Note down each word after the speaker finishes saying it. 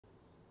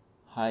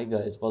Hi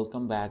guys,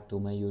 welcome back to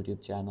my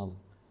YouTube channel.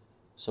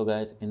 So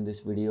guys, in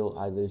this video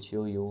I will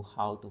show you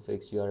how to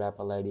fix your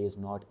Apple ID is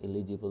not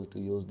eligible to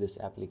use this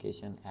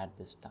application at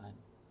this time.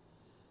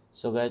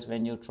 So guys,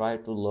 when you try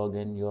to log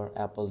in your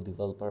Apple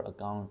developer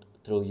account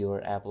through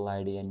your Apple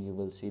ID, and you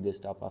will see this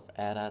type of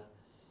error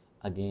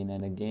again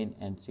and again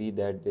and see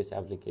that this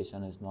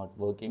application is not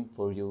working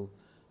for you.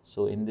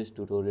 So in this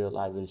tutorial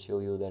I will show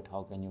you that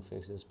how can you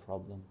fix this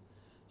problem.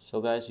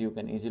 So guys, you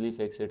can easily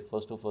fix it.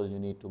 First of all, you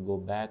need to go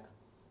back,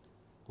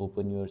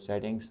 open your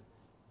settings,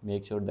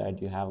 make sure that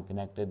you have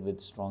connected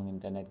with strong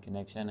internet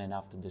connection, and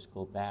after this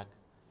go back,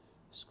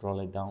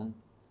 scroll it down,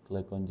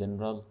 click on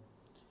general,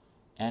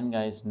 and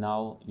guys,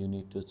 now you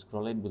need to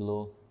scroll it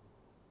below.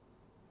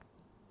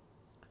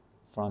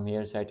 From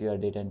here, set your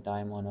date and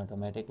time on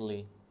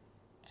automatically,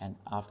 and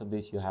after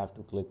this you have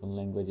to click on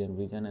language and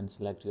region and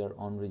select your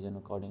own region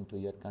according to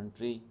your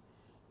country.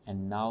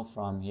 And now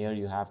from here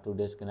you have to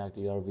disconnect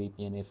your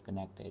VPN if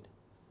connected.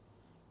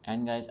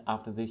 And guys,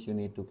 after this you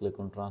need to click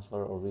on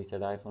transfer or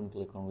reset iPhone,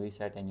 click on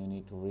reset, and you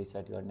need to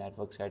reset your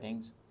network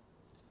settings.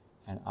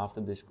 And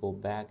after this go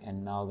back,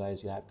 and now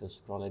guys you have to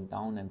scroll it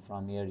down, and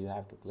from here you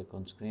have to click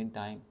on screen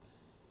time.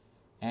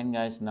 And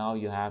guys, now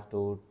you have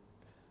to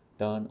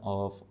turn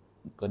off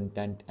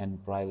content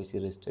and privacy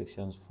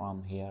restrictions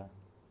from here.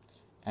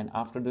 And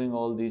after doing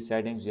all these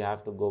settings, you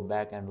have to go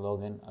back and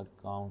log in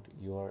account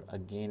your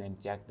again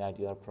and check that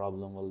your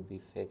problem will be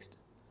fixed.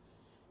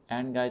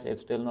 And guys,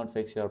 if still not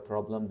fix your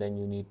problem, then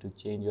you need to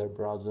change your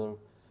browser.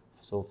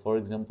 So for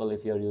example,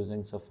 if you are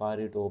using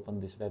Safari to open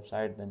this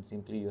website, then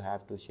simply you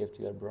have to shift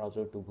your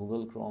browser to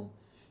Google Chrome.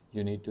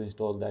 You need to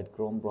install that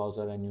Chrome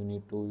browser, and you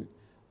need to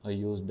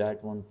use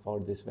that one for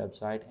this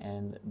website,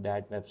 and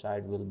that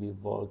website will be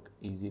work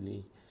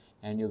easily,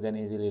 and you can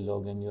easily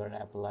log in your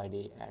Apple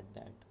ID at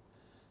that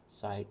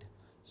site.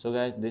 So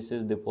guys, this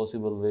is the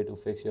possible way to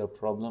fix your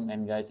problem.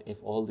 And guys,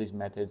 if all these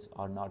methods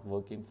are not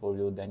working for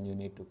you, then you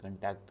need to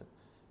contact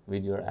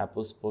with your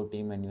Apple support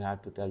team, and you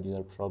have to tell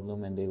your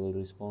problem, and they will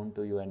respond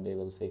to you and they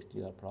will fix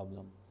your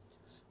problem.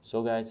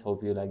 So guys,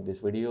 hope you like this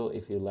video.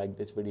 If you like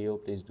this video,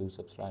 please do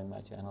subscribe my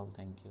channel.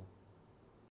 Thank you.